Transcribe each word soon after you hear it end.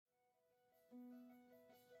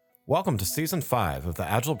Welcome to Season 5 of the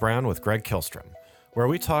Agile Brand with Greg Kihlstrom, where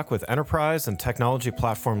we talk with enterprise and technology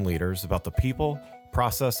platform leaders about the people,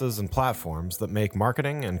 processes, and platforms that make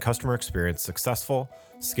marketing and customer experience successful,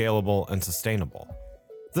 scalable, and sustainable.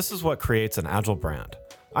 This is what creates an Agile brand.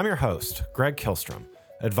 I'm your host, Greg Kihlstrom,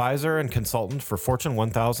 advisor and consultant for Fortune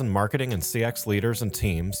 1000 marketing and CX leaders and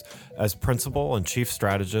teams as principal and chief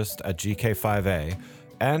strategist at GK5A,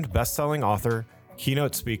 and best-selling author,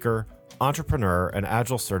 keynote speaker, entrepreneur, and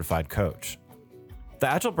Agile certified coach. The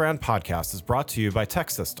Agile Brand podcast is brought to you by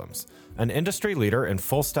TEKsystems, an industry leader in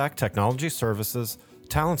full-stack technology services,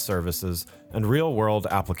 talent services, and real-world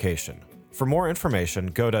application. For more information,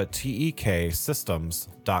 go to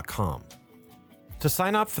teksystems.com. To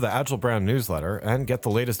sign up for the Agile Brand newsletter and get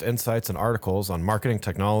the latest insights and articles on marketing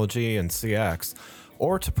technology and CX,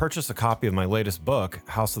 or to purchase a copy of my latest book,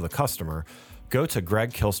 House of the Customer, go to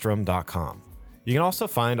gregkihlstrom.com. You can also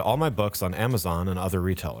find all my books on Amazon and other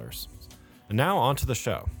retailers. And now on to the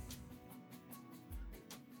show.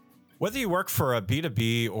 Whether you work for a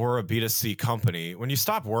B2B or a B2C company, when you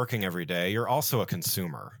stop working every day, you're also a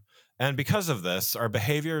consumer. And because of this, our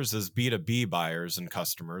behaviors as B2B buyers and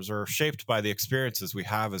customers are shaped by the experiences we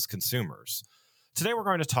have as consumers. Today, we're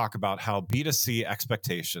going to talk about how B2C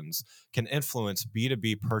expectations can influence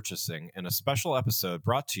B2B purchasing in a special episode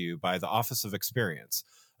brought to you by the Office of Experience,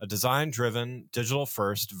 a design-driven,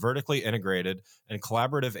 digital-first, vertically integrated, and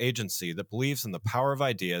collaborative agency that believes in the power of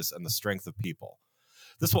ideas and the strength of people.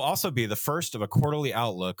 This will also be the first of a quarterly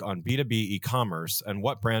outlook on B2B e-commerce and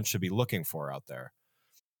what brands should be looking for out there.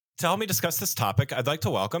 To help me discuss this topic, I'd like to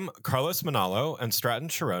welcome Carlos Manalo and Stratton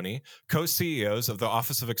Cherouny, co-CEOs of the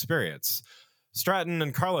Office of Experience. Stratton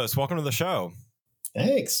and Carlos, welcome to the show.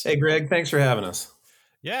 Thanks. Hey, Greg. Thanks for having us.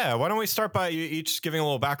 Yeah, why don't we start by you each giving a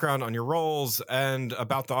little background on your roles and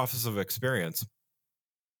about the Office of Experience?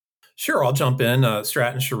 Sure, I'll jump in.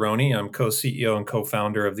 Stratton Cherouny. I'm co-CEO and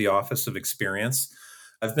co-founder of the Office of Experience.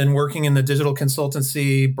 I've been working in the digital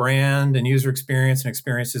consultancy, brand, and user experience and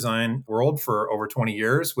experience design world for over 20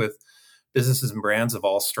 years with businesses and brands of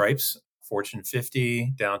all stripes, Fortune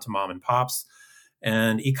 50 down to mom and pops.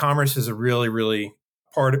 And e-commerce is a really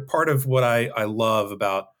part of what I love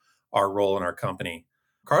about our role in our company.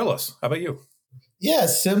 Carlos, how about you? Yeah,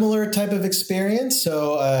 similar type of experience.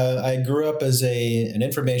 So I grew up as an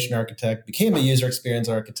information architect, became a user experience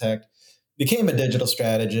architect, became a digital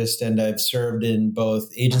strategist, and I've served in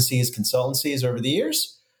both agencies, consultancies over the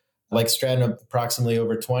years, like Stratton, approximately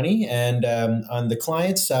over 20. And on the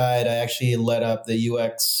client side, I actually led up the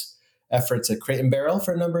UX efforts at Crate & Barrel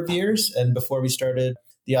for a number of years. And before we started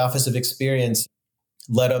the Office of Experience,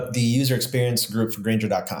 led up the user experience group for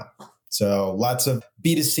Grainger.com. So lots of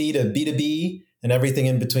B2C to B2B and everything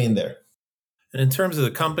in between there. And in terms of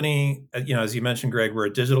the company, as you mentioned, Greg, we're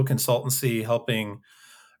a digital consultancy helping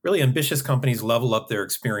really ambitious companies level up their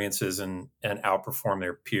experiences and outperform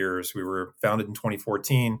their peers. We were founded in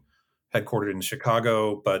 2014, headquartered in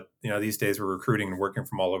Chicago, but these days we're recruiting and working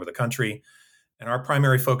from all over the country. And our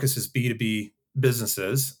primary focus is B2B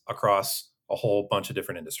businesses across a whole bunch of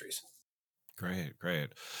different industries. Great.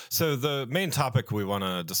 So the main topic we want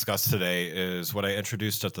to discuss today is what I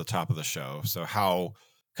introduced at the top of the show. So how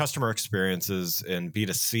customer experiences in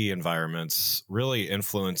B2C environments really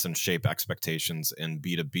influence and shape expectations in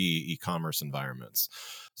B2B e-commerce environments.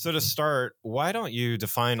 So to start, why don't you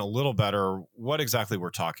define a little better what exactly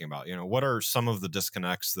we're talking about? What are some of the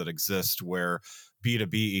disconnects that exist where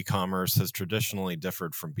B2B e-commerce has traditionally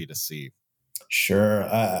differed from B2C? Sure.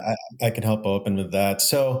 I can help open with that.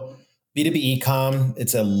 So B2B e-com,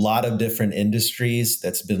 it's a lot of different industries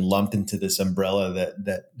that's been lumped into this umbrella that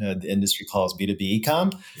the industry calls B2B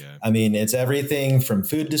e-com. Yeah. I mean, it's everything from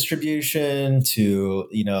food distribution to,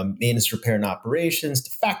 maintenance, repair, and operations,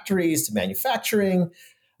 to factories, to manufacturing.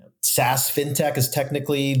 SaaS fintech is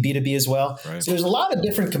technically B2B as well. Right. So there's a lot of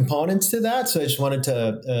different components to that. So I just wanted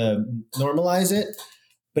to normalize it.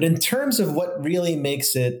 But in terms of what really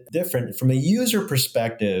makes it different, from a user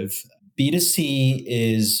perspective, B2C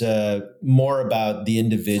is more about the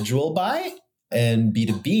individual buy, and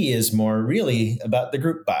B2B is more really about the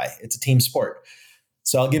group buy. It's a team sport.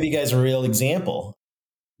 So I'll give you guys a real example.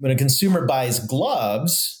 When a consumer buys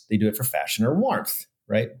gloves, they do it for fashion or warmth,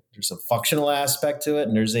 right? There's a functional aspect to it,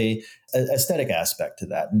 and there's a aesthetic aspect to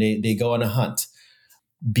that, and they go on a hunt.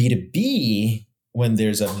 B2B, when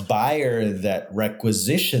there's a buyer that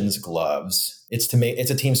requisitions gloves, it's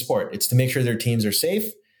a team sport. It's to make sure their teams are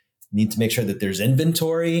safe. Need to make sure that there's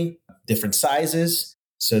inventory, different sizes,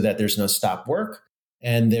 so that there's no stop work.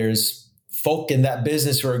 And there's folk in that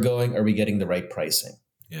business who are going, are we getting the right pricing?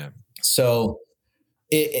 Yeah. So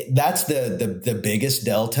That's the biggest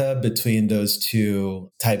delta between those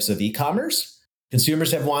two types of e-commerce.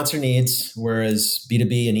 Consumers have wants or needs, whereas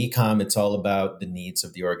B2B and e-com, it's all about the needs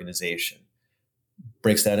of the organization.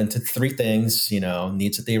 Breaks that into three things,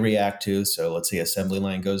 needs that they react to. So let's say assembly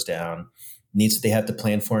line goes down, needs that they have to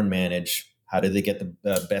plan for and manage. How do they get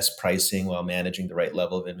the best pricing while managing the right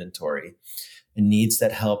level of inventory? And needs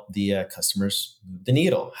that help the customers move the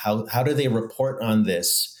needle. How do they report on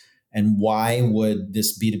this? And why would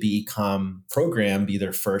this B2B e-com program be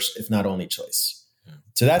their first, if not only choice? Yeah.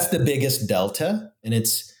 So that's the biggest delta. And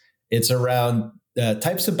it's around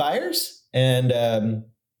types of buyers and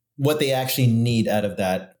what they actually need out of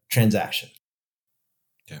that transaction.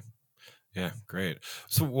 Yeah, great.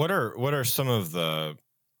 So what are some of the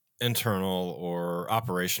internal or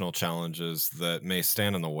operational challenges that may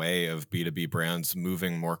stand in the way of B2B brands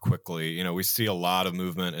moving more quickly? We see a lot of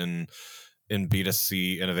movement in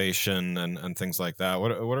B2C innovation and things like that.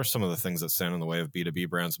 What are some of the things that stand in the way of B2B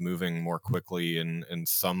brands moving more quickly in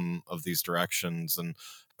some of these directions, and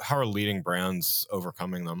how are leading brands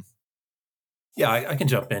overcoming them? Yeah, I can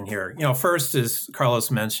jump in here. First, as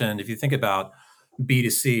Carlos mentioned, if you think about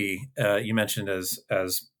B2C, you mentioned as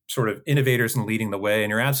sort of innovators and leading the way, and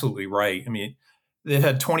you're absolutely right. I mean, they've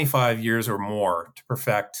had 25 years or more to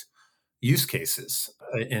perfect use cases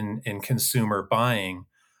in consumer buying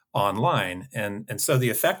online, and so the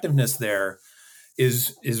effectiveness there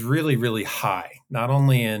is really, really high. Not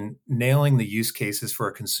only in nailing the use cases for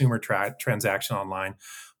a consumer transaction online,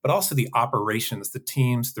 but also the operations, the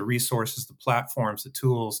teams, the resources, the platforms, the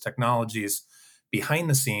tools, technologies behind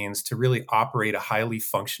the scenes to really operate a highly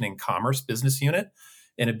functioning commerce business unit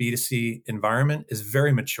in a B2C environment is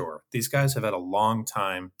very mature. These guys have had a long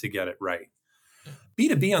time to get it right.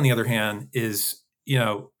 B2B, on the other hand, is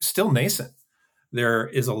still nascent. There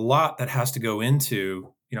is a lot that has to go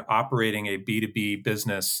into operating a B2B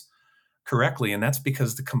business correctly, and that's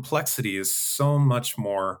because the complexity is so much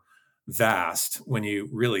more vast when you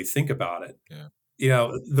really think about it. Yeah.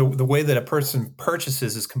 The way that a person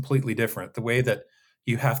purchases is completely different. The way that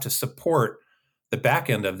you have to support the back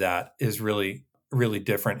end of that is really, really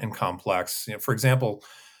different and complex. For example,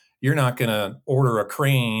 you're not going to order a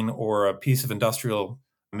crane or a piece of industrial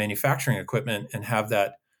manufacturing equipment and have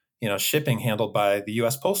that shipping handled by the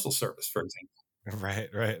U.S. Postal Service, for example.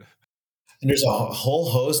 Right. And there's a whole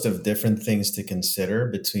host of different things to consider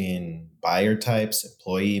between buyer types,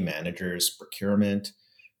 employee, managers, procurement.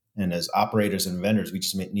 And as operators and vendors, we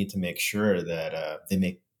just need to make sure that they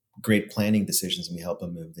make great planning decisions and we help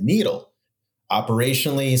them move the needle.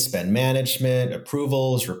 Operationally, spend management,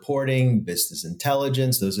 approvals, reporting, business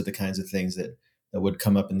intelligence, those are the kinds of things that would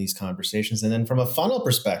come up in these conversations. And then from a funnel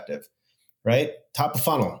perspective, right? Top of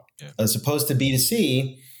funnel, as opposed to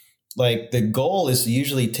B2C, like the goal is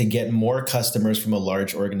usually to get more customers from a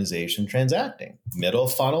large organization transacting. Middle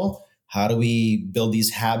funnel, how do we build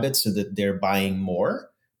these habits so that they're buying more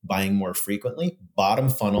frequently? Bottom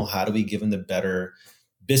funnel, how do we give them the better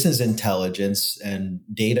business intelligence and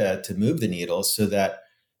data to move the needle so that,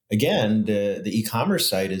 again, the e-commerce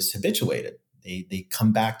site is habituated. They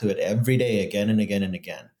come back to it every day again and again and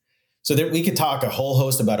again. So that we could talk a whole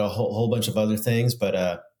host about a whole bunch of other things,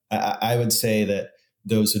 but I would say that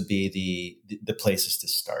those would be the places to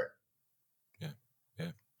start.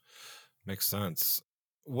 Yeah. Makes sense.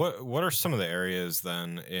 What are some of the areas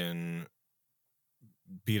then in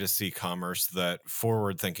B2C commerce that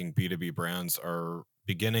forward-thinking B2B brands are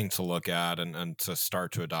beginning to look at and to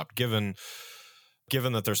start to adopt, given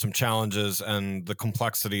that there's some challenges and the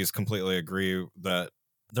complexities? Completely agree that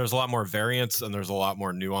there's a lot more variance and there's a lot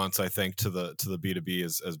more nuance, I think, to the B2B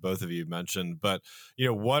as both of you mentioned. But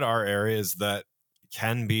what are areas that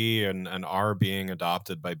can be and are being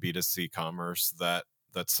adopted by B2C commerce that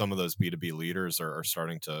some of those B2B leaders are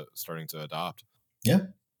starting to adopt?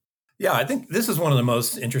 Yeah, I think this is one of the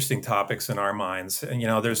most interesting topics in our minds. And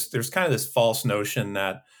there's kind of this false notion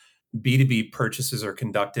that B2B purchases are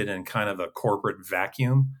conducted in kind of a corporate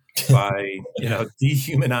vacuum by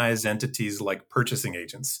dehumanized entities like purchasing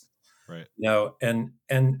agents. Right. And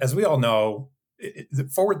as we all know, the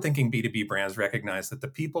forward-thinking B2B brands recognize that the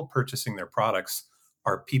people purchasing their products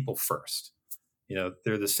are people first.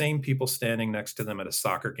 They're the same people standing next to them at a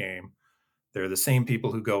soccer game. They're the same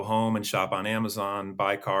people who go home and shop on Amazon,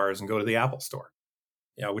 buy cars, and go to the Apple store.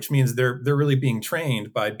 Which means they're really being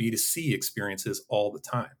trained by B2C experiences all the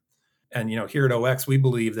time. And here at OX, we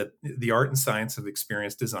believe that the art and science of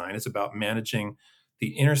experience design is about managing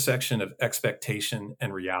the intersection of expectation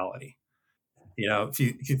and reality. If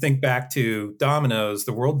you think back to Domino's,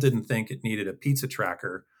 the world didn't think it needed a pizza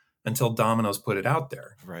tracker until Domino's put it out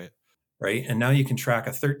there. Right. right? And now you can track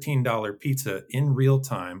a $13 pizza in real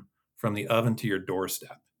time from the oven to your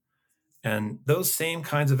doorstep. And those same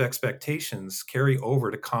kinds of expectations carry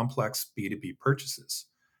over to complex B2B purchases.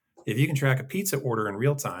 If you can track a pizza order in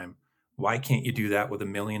real time, why can't you do that with $1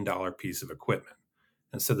 million piece of equipment?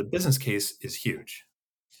 And so the business case is huge.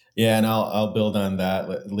 Yeah, and I'll build on that.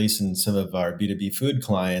 At least in some of our B2B food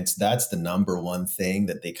clients, that's the number one thing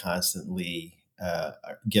that they constantly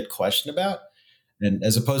get questioned about. And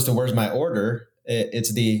as opposed to where's my order,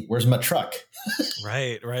 it's the where's my truck?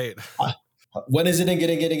 Right, right. When is it going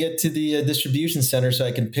to get to the distribution center so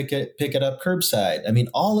I can pick it up curbside? I mean,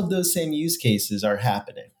 all of those same use cases are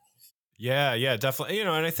happening. Yeah, definitely. And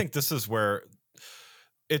I think this is where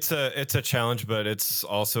it's a challenge, but it's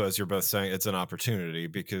also, as you're both saying, it's an opportunity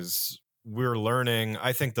because we're learning.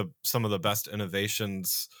 I think some of the best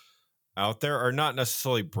innovations out there are not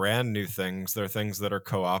necessarily brand new things. They're things that are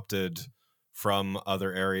co-opted from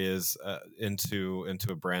other areas into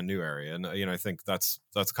a brand new area. And I think that's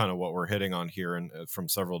kind of what we're hitting on here, and from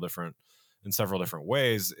several different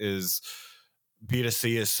ways is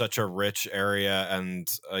B2C is such a rich area, and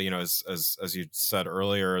as you said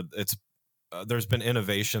earlier, it's there's been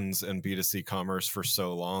innovations in B2C commerce for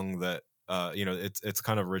so long that it's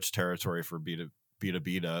kind of rich territory for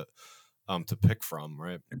B2B to pick from,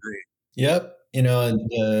 right? Agreed. Yep.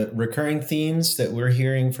 The recurring themes that we're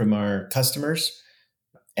hearing from our customers,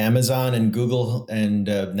 Amazon and Google and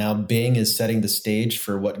now Bing is setting the stage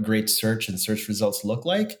for what great search and search results look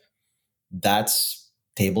like. That's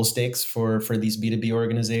table stakes for these B2B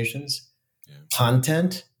organizations. Yeah.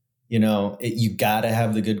 Content, you got to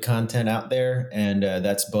have the good content out there. And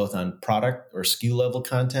that's both on product or SKU level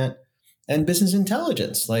content and business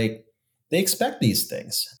intelligence. Like they expect these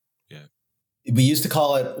things. Yeah. We used to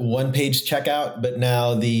call it one-page checkout, but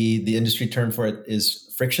now the industry term for it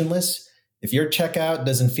is frictionless. If your checkout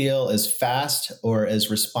doesn't feel as fast or as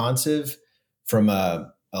responsive from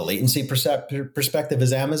a latency perspective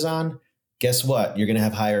as Amazon, guess what? You're going to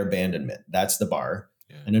have higher abandonment. That's the bar.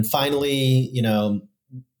 Yeah. And then finally,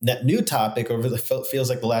 that new topic feels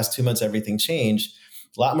like the last 2 months, everything changed.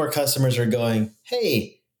 A lot more customers are going,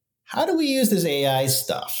 hey, how do we use this AI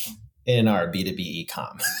stuff in our B2B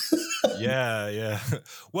e-com? Yeah.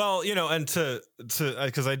 Well, and to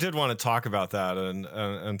because I did want to talk about that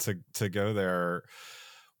and to go there,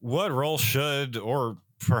 what role should or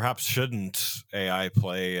perhaps shouldn't AI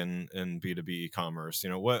play in B2B e-commerce?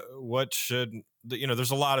 What should,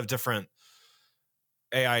 there's a lot of different,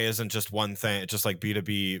 AI isn't just one thing. It's just like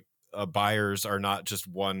B2B buyers are not just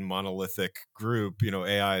one monolithic group.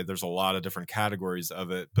 AI, there's a lot of different categories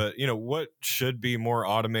of it. But what should be more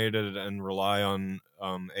automated and rely on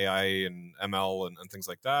AI and ML and things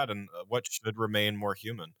like that, and what should remain more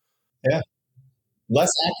human? Yeah,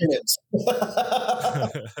 less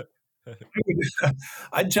acronyms.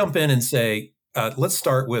 I'd jump in and say, let's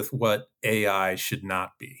start with what AI should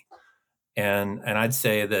not be, and I'd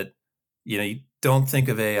say that you don't think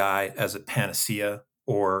of AI as a panacea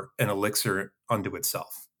or an elixir unto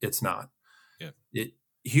itself. It's not. Yeah.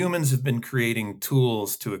 Humans have been creating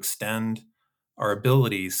tools to extend our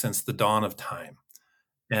abilities since the dawn of time.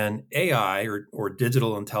 And AI or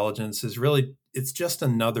digital intelligence is really, it's just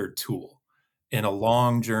another tool in a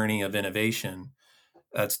long journey of innovation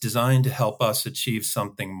that's designed to help us achieve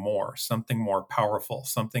something more powerful,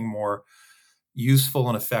 something more useful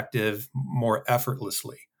and effective, more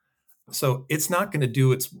effortlessly. So it's not going to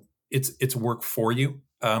do its work for you.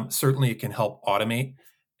 Certainly, it can help automate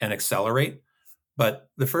and accelerate. But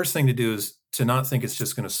the first thing to do is to not think it's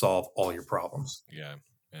just going to solve all your problems.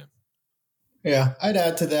 Yeah, I'd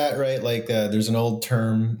add to that, right? Like there's an old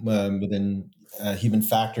term within human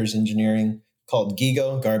factors engineering called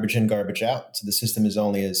GIGO, garbage in, garbage out. So the system is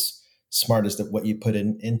only as smart as what you put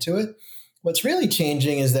into it. What's really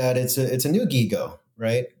changing is that it's a new GIGO,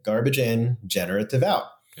 right? Garbage in, generative out.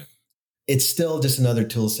 It's still just another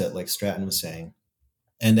tool set, like Stratton was saying.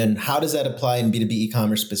 And then how does that apply in B2B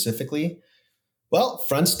e-commerce specifically? Well,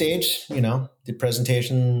 front stage, the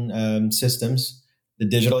presentation systems, the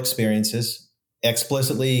digital experiences.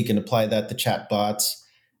 Explicitly, you can apply that to chatbots,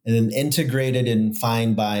 and then integrated in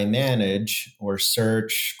find, buy, manage, or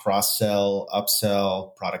search, cross-sell,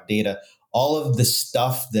 upsell, product data, all of the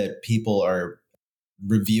stuff that people are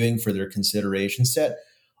reviewing for their consideration set.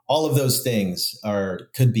 All of those things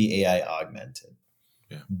could be AI augmented.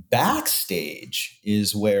 Yeah. Backstage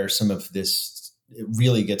is where some of this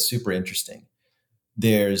really gets super interesting.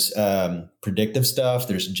 There's predictive stuff,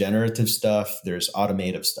 there's generative stuff, there's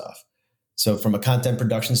automative stuff. So from a content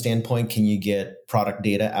production standpoint, can you get product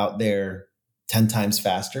data out there 10 times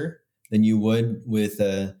faster than you would with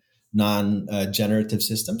non-generative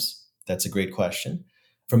systems? That's a great question.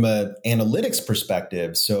 From an analytics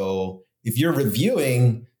perspective, so if you're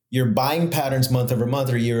reviewing your buying patterns month over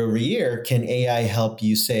month or year over year, can AI help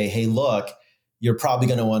you say, hey, look, you're probably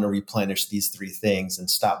going to want to replenish these three things and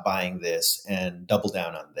stop buying this and double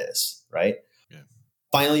down on this, right? Yeah.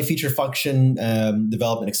 Finally, feature function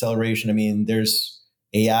development acceleration. I mean, there's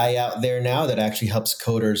AI out there now that actually helps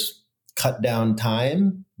coders cut down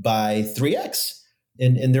time by 3x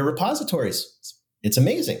in their repositories. It's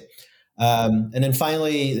amazing. And then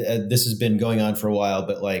finally, this has been going on for a while,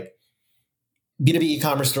 but like B2B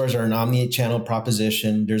e-commerce stores are an omni-channel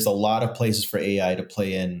proposition. There's a lot of places for AI to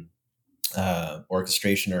play in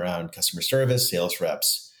orchestration around customer service, sales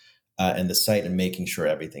reps, and the site, and making sure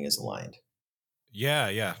everything is aligned.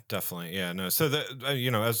 Yeah, definitely. Yeah, no. So that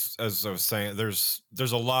as I was saying,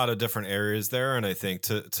 there's a lot of different areas there, and I think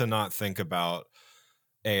to not think about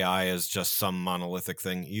AI as just some monolithic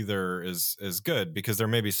thing either is good, because there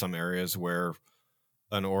may be some areas where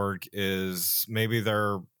an org is maybe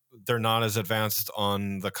they're not as advanced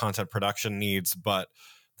on the content production needs, but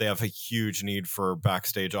they have a huge need for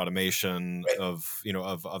backstage automation Right.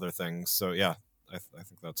 of other things. So yeah, I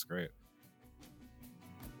think that's great.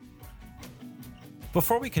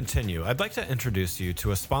 Before we continue, I'd like to introduce you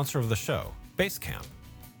to a sponsor of the show, Basecamp.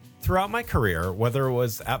 Throughout my career, whether it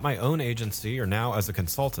was at my own agency or now as a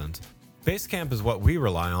consultant, Basecamp is what we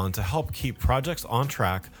rely on to help keep projects on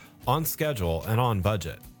track, on schedule, and on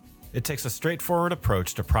budget. It takes a straightforward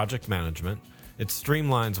approach to project management. It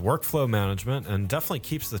streamlines workflow management and definitely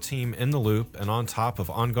keeps the team in the loop and on top of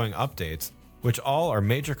ongoing updates, which all are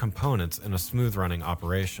major components in a smooth running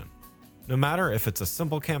operation. No matter if it's a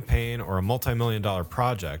simple campaign or a multi-million-dollar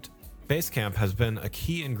project, Basecamp has been a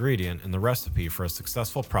key ingredient in the recipe for a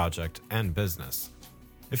successful project and business.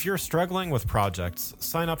 If you're struggling with projects,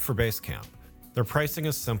 sign up for Basecamp. Their pricing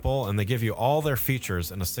is simple and they give you all their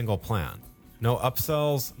features in a single plan. No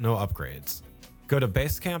upsells, no upgrades. Go to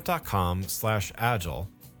basecamp.com/agile.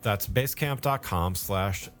 That's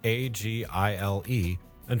basecamp.com/AGILE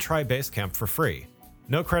and try Basecamp for free.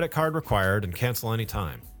 No credit card required and cancel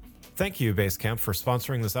anytime. Thank you, Basecamp, for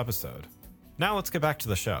sponsoring this episode. Now let's get back to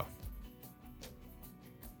the show.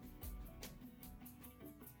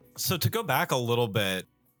 So to go back a little bit,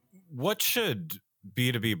 what should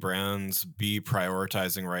B2B brands be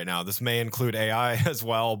prioritizing right now? This may include AI as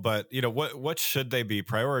well, but what should they be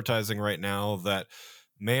prioritizing right now that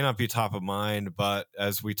may not be top of mind, but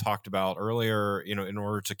as we talked about earlier, in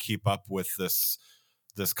order to keep up with this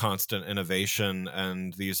constant innovation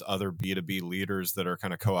and these other B2B leaders that are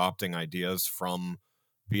kind of co-opting ideas from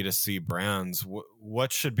B2C brands,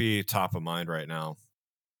 what should be top of mind right now?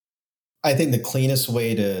 I think the cleanest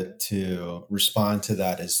way to respond to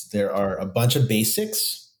that is there are a bunch of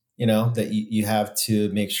basics, that you have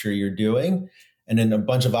to make sure you're doing, and then a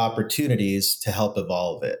bunch of opportunities to help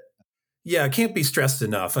evolve it. Yeah, it can't be stressed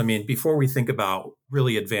enough. I mean, before we think about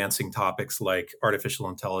really advancing topics like artificial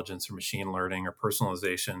intelligence or machine learning or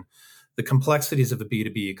personalization, the complexities of the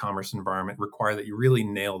B2B e-commerce environment require that you really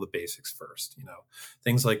nail the basics first.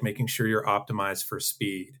 Things like making sure you're optimized for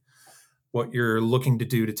speed, what you're looking to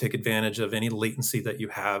do to take advantage of any latency that you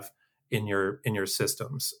have in your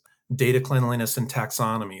systems, data cleanliness and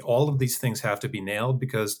taxonomy. All of these things have to be nailed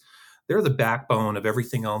because they're the backbone of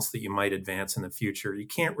everything else that you might advance in the future. You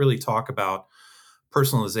can't really talk about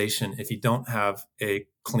personalization if you don't have a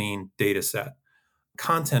clean data set.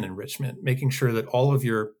 Content enrichment, making sure that all of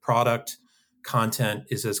your product content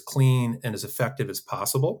is as clean and as effective as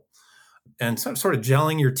possible. And sort of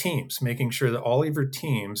gelling your teams, making sure that all of your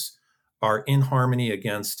teams are in harmony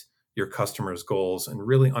against your customers' goals and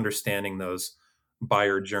really understanding those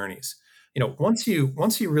buyer journeys. Once you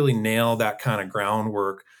really nail that kind of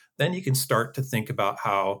groundwork, then you can start to think about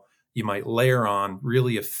how you might layer on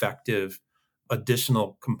really effective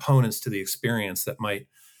additional components to the experience that might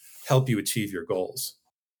help you achieve your goals.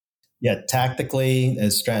 Yeah, tactically,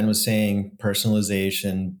 as Stratton was saying,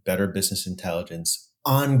 personalization, better business intelligence,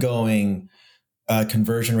 ongoing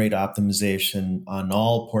conversion rate optimization on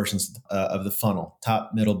all portions of the funnel,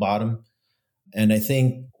 top, middle, bottom. And I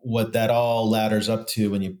think what that all ladders up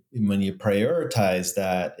to when you prioritize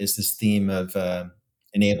that is this theme of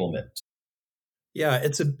enablement. Yeah,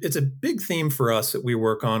 it's a big theme for us that we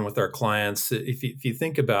work on with our clients. If you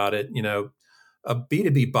think about it, a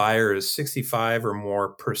B2B buyer is 65 or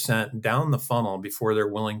more % down the funnel before they're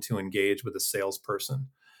willing to engage with a salesperson.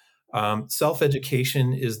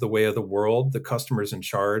 Self-education is the way of the world. The customer's in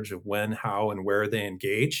charge of when, how, and where they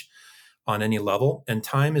engage on any level. And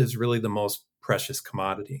time is really the most precious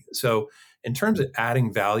commodity. So in terms of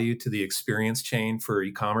adding value to the experience chain for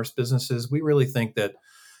e-commerce businesses, we really think that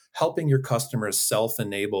helping your customers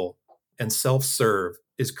self-enable and self-serve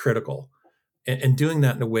is critical. And doing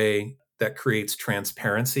that in a way that creates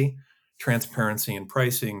transparency in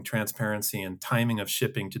pricing, transparency in timing of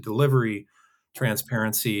shipping to delivery,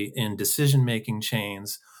 transparency in decision-making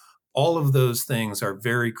chains. All of those things are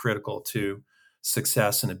very critical to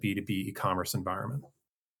success in a B2B e-commerce environment.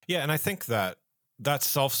 Yeah, and I think that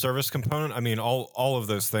self-service component, I mean, all of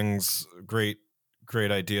those things, great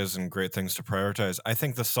ideas and great things to prioritize. I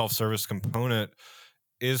think the self-service component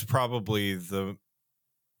is probably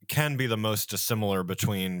can be the most dissimilar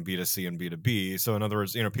between B2C and B2B. So in other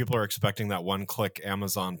words, people are expecting that one-click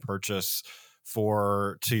Amazon purchase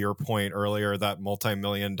for, to your point earlier, that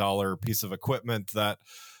multi-million-dollar piece of equipment that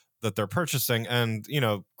they're purchasing. And,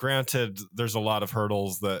 granted, there's a lot of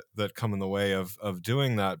hurdles that come in the way of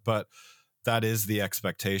doing that, but that is the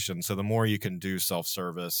expectation. So the more you can do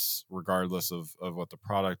self-service, regardless of what the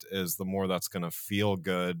product is, the more that's going to feel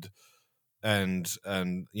good and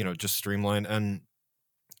just streamline and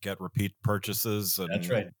get repeat purchases and That's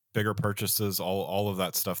right. bigger purchases, all of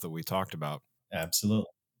that stuff that we talked about. Absolutely.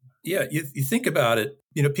 Yeah, you think about it,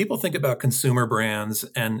 people think about consumer brands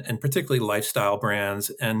and particularly lifestyle brands,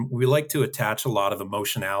 and we like to attach a lot of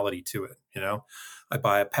emotionality to it. I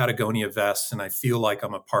buy a Patagonia vest and I feel like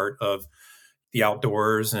I'm a part of the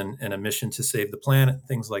outdoors and a mission to save the planet,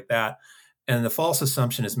 things like that. And the false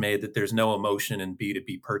assumption is made that there's no emotion in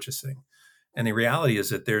B2B purchasing. And the reality is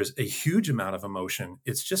that there's a huge amount of emotion.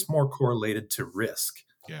 It's just more correlated to risk.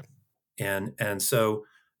 Yeah. And so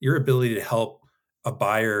your ability to help a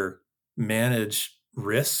buyer manage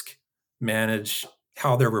risk, manage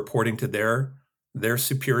how they're reporting to their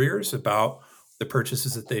superiors about the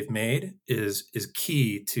purchases that they've made is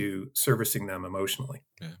key to servicing them emotionally.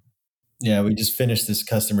 Yeah. Yeah, we just finished this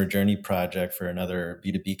customer journey project for another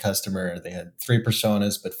B2B customer. They had 3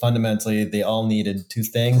 personas, but fundamentally they all needed 2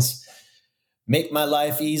 things: make my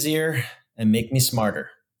life easier and make me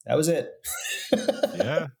smarter. That was it.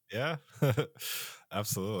 Yeah.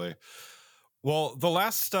 Absolutely. Well, the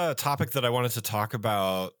last topic that I wanted to talk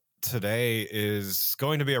about today is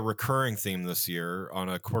going to be a recurring theme this year on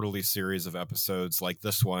a quarterly series of episodes like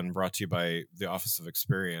this one, brought to you by the Office of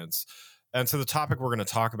Experience. And so the topic we're going to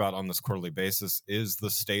talk about on this quarterly basis is the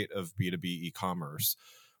state of B2B e-commerce.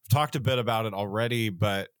 We've talked a bit about it already,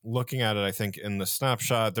 but looking at it, I think in the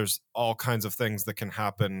snapshot, there's all kinds of things that can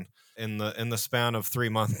happen in the span of 3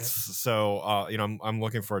 months. So, I'm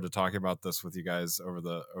looking forward to talking about this with you guys over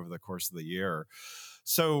the course of the year.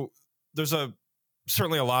 So there's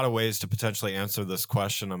certainly a lot of ways to potentially answer this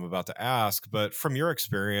question I'm about to ask, but from your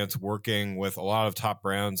experience working with a lot of top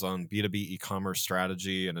brands on B2B e-commerce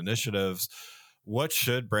strategy and initiatives, what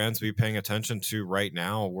should brands be paying attention to right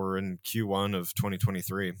now? We're in Q1 of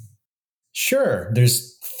 2023. Sure.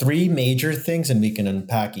 There's 3 major things, and we can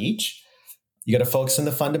unpack each. You got to focus on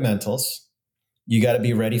the fundamentals. You got to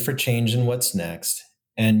be ready for change and what's next.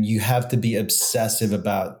 And you have to be obsessive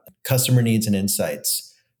about customer needs and insights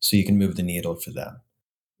so you can move the needle for them.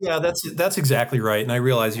 Yeah, that's exactly right. And I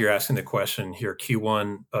realize you're asking the question here,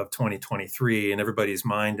 Q1 of 2023, and everybody's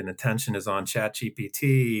mind and attention is on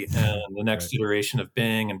ChatGPT and the next iteration of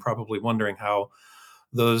Bing, and probably wondering how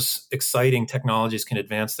those exciting technologies can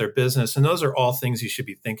advance their business. And those are all things you should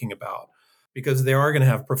be thinking about, because they are going to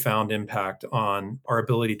have profound impact on our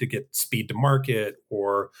ability to get speed to market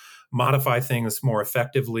or modify things more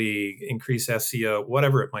effectively, increase SEO,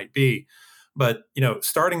 whatever it might be. But,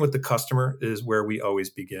 starting with the customer is where we always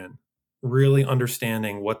begin, really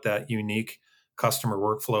understanding what that unique customer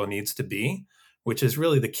workflow needs to be, which is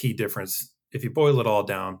really the key difference. If you boil it all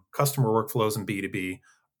down, customer workflows in B2B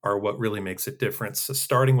are what really makes it different. So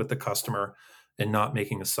starting with the customer and not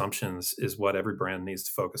making assumptions is what every brand needs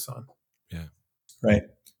to focus on. Yeah. Right.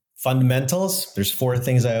 Fundamentals, there's 4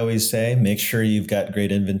 things I always say. Make sure you've got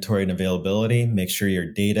great inventory and availability. Make sure your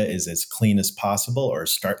data is as clean as possible, or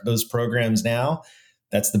start those programs now.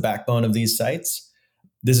 That's the backbone of these sites.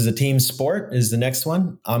 This is a team sport is the next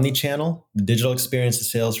one. Omnichannel, the digital experience, the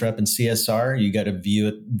sales rep, and CSR. You got to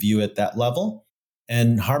view at that level.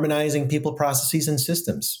 And harmonizing people, processes, and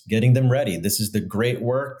systems, getting them ready. This is the great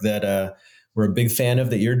work that we're a big fan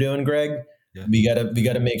of that you're doing, Greg. Yeah. We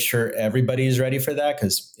got to make sure everybody is ready for that,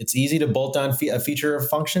 because it's easy to bolt on a feature or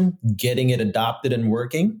function. Getting it adopted and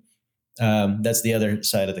working, that's the other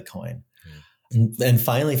side of the coin. Yeah. And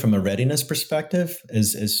finally, from a readiness perspective,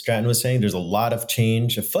 as Stratton was saying, there's a lot of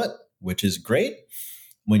change afoot, which is great.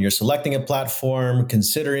 When you're selecting a platform,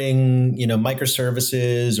 considering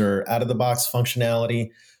microservices or out of the box functionality,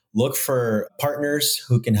 look for partners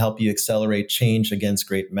who can help you accelerate change against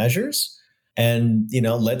great measures. And,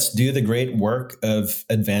 let's do the great work of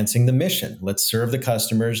advancing the mission. Let's serve the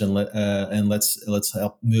customers and let's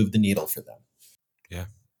help move the needle for them. Yeah.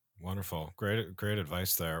 Wonderful. Great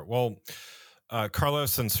advice there. Well,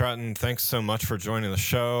 Carlos and Stratton, thanks so much for joining the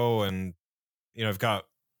show. And, I've got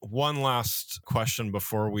one last question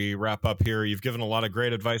before we wrap up here. You've given a lot of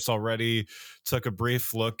great advice already, took a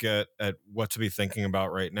brief look at what to be thinking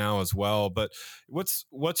about right now as well. But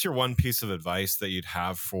what's your one piece of advice that you'd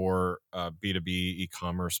have for B2B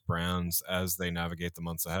e-commerce brands as they navigate the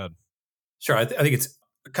months ahead? Sure. I think it's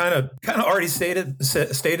kind of already stated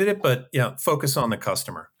it, but focus on the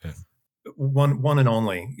customer. Yeah. One and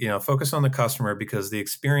only, focus on the customer, because the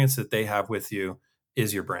experience that they have with you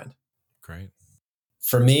is your brand. Great.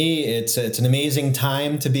 For me, it's an amazing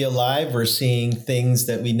time to be alive. We're seeing things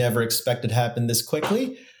that we never expected happen this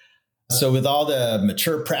quickly. So with all the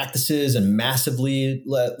mature practices and massive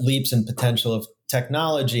leaps in potential of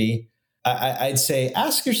technology, I'd say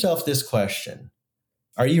ask yourself this question: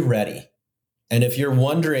 are you ready? And if you're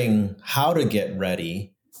wondering how to get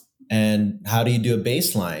ready and how do you do a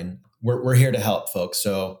baseline, we're here to help, folks.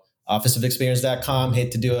 So officeofexperience.com,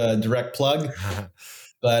 hate to do a direct plug.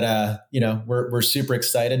 But, we're super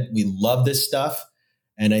excited. We love this stuff.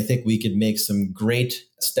 And I think we could make some great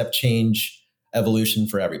step change evolution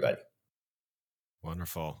for everybody.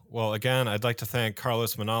 Wonderful. Well, again, I'd like to thank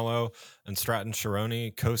Carlos Manalo and Stratton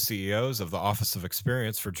Cherouny, co-CEOs of the Office of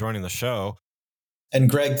Experience, for joining the show. And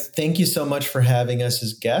Greg, thank you so much for having us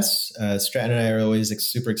as guests. Stratton and I are always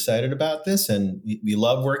super excited about this, and we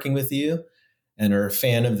love working with you and are a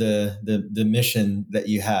fan of the mission that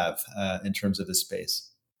you have in terms of this space.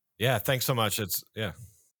 Yeah, thanks so much.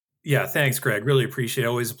 Yeah, thanks, Greg. Really appreciate it.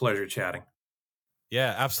 Always a pleasure chatting.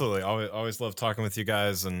 Yeah, absolutely. Always love talking with you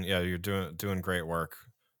guys, and yeah, you're doing great work.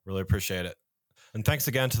 Really appreciate it. And thanks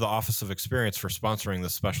again to the Office of Experience for sponsoring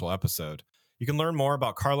this special episode. You can learn more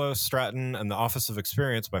about Carlos, Stratton, and the Office of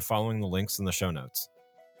Experience by following the links in the show notes.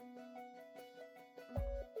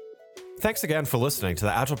 Thanks again for listening to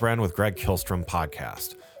the Agile Brand with Greg Kihlstrom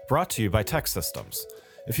podcast, brought to you by Tech Systems.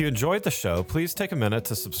 If you enjoyed the show, please take a minute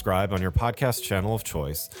to subscribe on your podcast channel of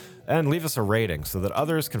choice and leave us a rating so that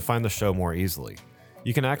others can find the show more easily.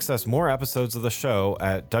 You can access more episodes of the show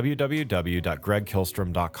at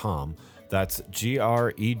www.gregkihlstrom.com. That's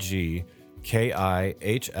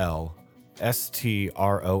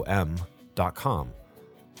GregKihlstrom.com.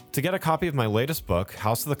 To get a copy of my latest book,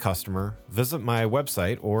 House of the Customer, visit my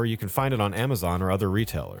website, or you can find it on Amazon or other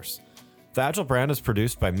retailers. The Agile Brand is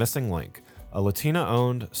produced by Missing Link, a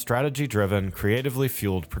Latina-owned, strategy-driven, creatively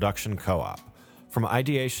fueled production co-op. From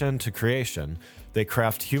ideation to creation, they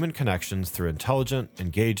craft human connections through intelligent,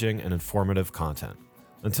 engaging, and informative content.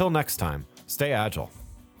 Until next time, stay agile.